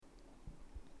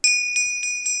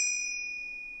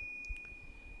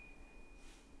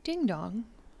Ding dong.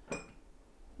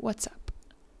 What's up?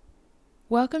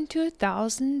 Welcome to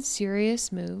 1,000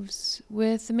 Serious Moves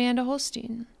with Amanda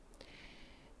Holstein.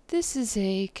 This is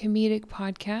a comedic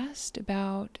podcast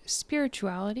about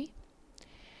spirituality.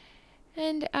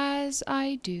 And as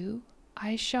I do,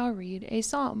 I shall read a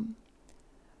psalm.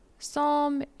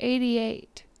 Psalm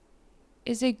 88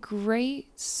 is a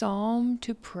great psalm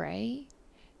to pray,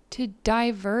 to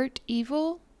divert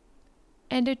evil,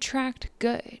 and attract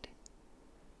good.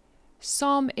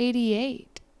 Psalm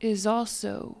 88 is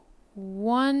also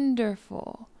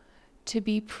wonderful to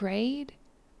be prayed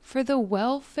for the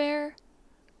welfare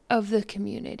of the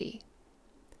community.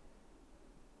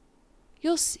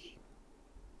 You'll see.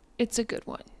 It's a good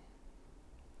one.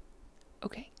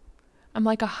 Okay. I'm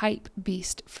like a hype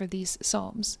beast for these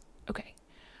psalms. Okay.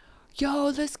 Yo,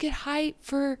 let's get hype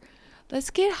for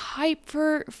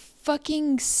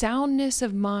fucking soundness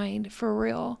of mind, for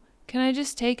real. Can I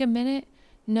just take a minute?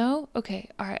 No? Okay,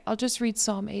 all right, I'll just read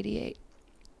Psalm 88.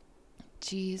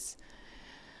 Jeez.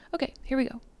 Okay, here we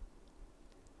go.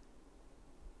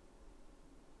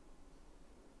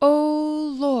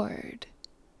 O Lord,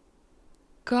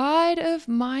 God of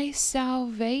my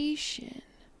salvation,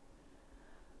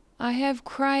 I have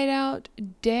cried out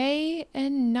day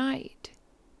and night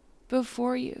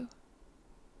before you.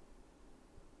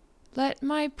 Let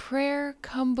my prayer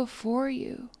come before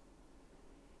you.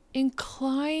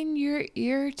 Incline your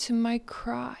ear to my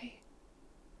cry.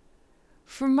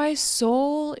 For my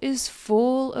soul is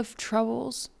full of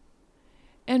troubles,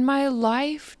 and my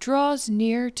life draws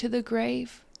near to the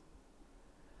grave.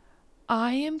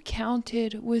 I am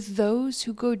counted with those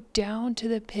who go down to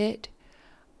the pit.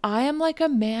 I am like a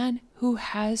man who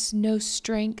has no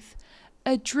strength,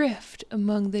 adrift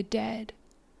among the dead.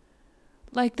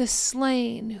 Like the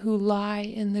slain who lie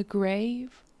in the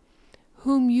grave,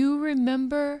 whom you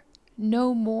remember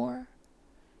no more,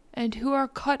 and who are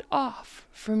cut off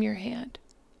from your hand.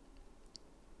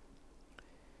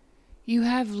 You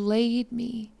have laid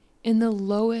me in the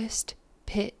lowest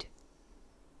pit,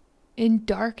 in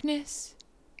darkness,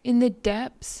 in the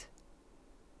depths.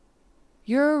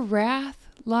 Your wrath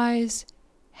lies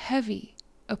heavy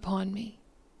upon me.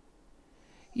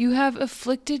 You have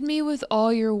afflicted me with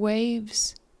all your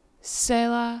waves,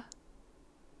 Selah.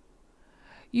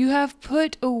 You have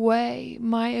put away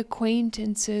my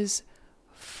acquaintances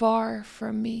far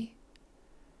from me.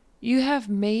 You have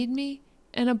made me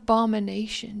an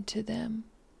abomination to them.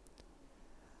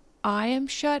 I am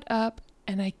shut up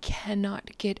and I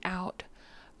cannot get out.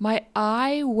 My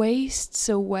eye wastes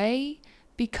away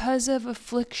because of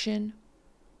affliction.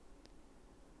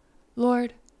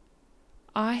 Lord,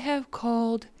 I have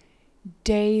called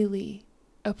daily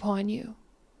upon you.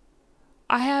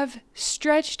 I have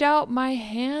stretched out my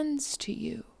hands to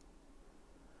you.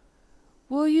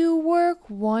 Will you work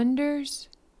wonders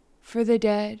for the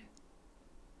dead?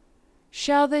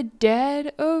 Shall the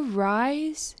dead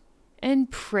arise and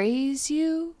praise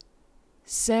you,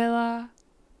 Selah?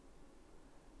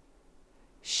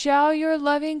 Shall your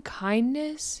loving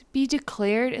kindness be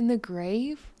declared in the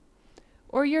grave,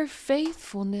 or your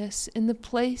faithfulness in the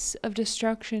place of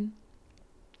destruction?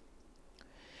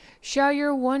 Shall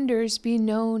your wonders be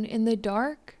known in the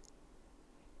dark,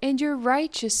 and your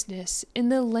righteousness in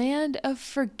the land of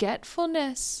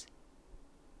forgetfulness?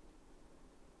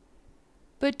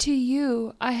 But to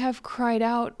you I have cried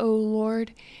out, O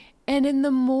Lord, and in the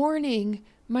morning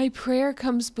my prayer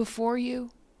comes before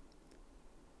you.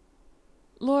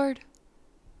 Lord,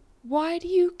 why do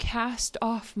you cast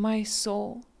off my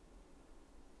soul?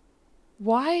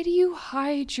 Why do you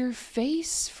hide your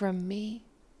face from me?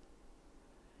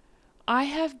 I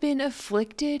have been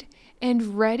afflicted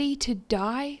and ready to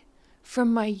die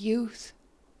from my youth.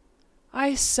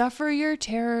 I suffer your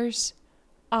terrors.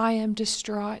 I am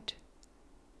distraught.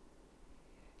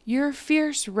 Your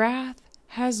fierce wrath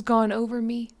has gone over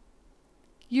me.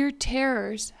 Your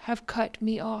terrors have cut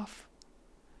me off.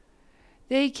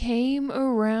 They came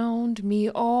around me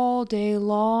all day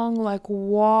long like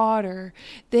water.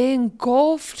 They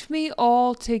engulfed me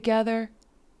altogether.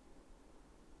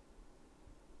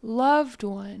 Loved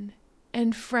one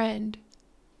and friend,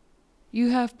 you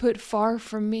have put far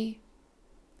from me,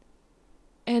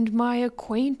 and my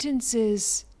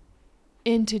acquaintances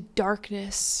into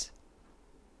darkness.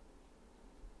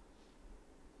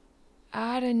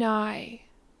 Adonai,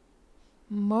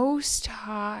 Most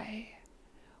High,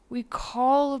 we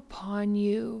call upon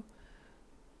you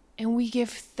and we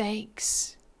give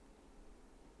thanks.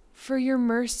 For your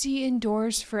mercy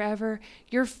endures forever,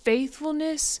 your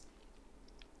faithfulness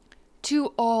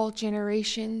to all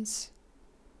generations.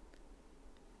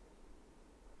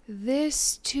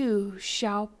 this too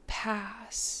shall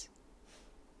pass.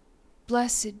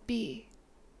 Blessed be.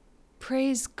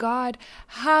 Praise God.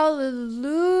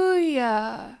 Hallelujah.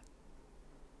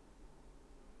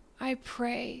 I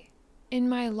pray in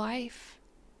my life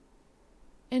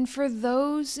and for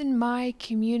those in my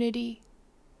community,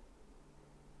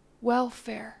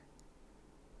 welfare,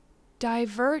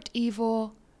 divert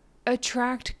evil,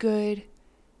 attract good.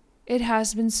 It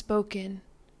has been spoken.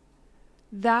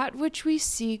 That which we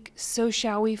seek, so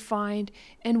shall we find,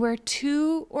 and where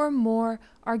two or more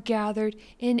are gathered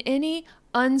in any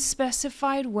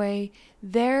unspecified way,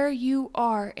 there you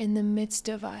are in the midst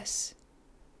of us.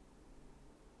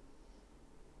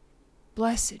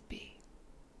 Blessed be.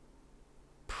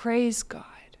 Praise God.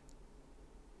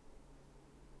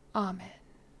 Amen.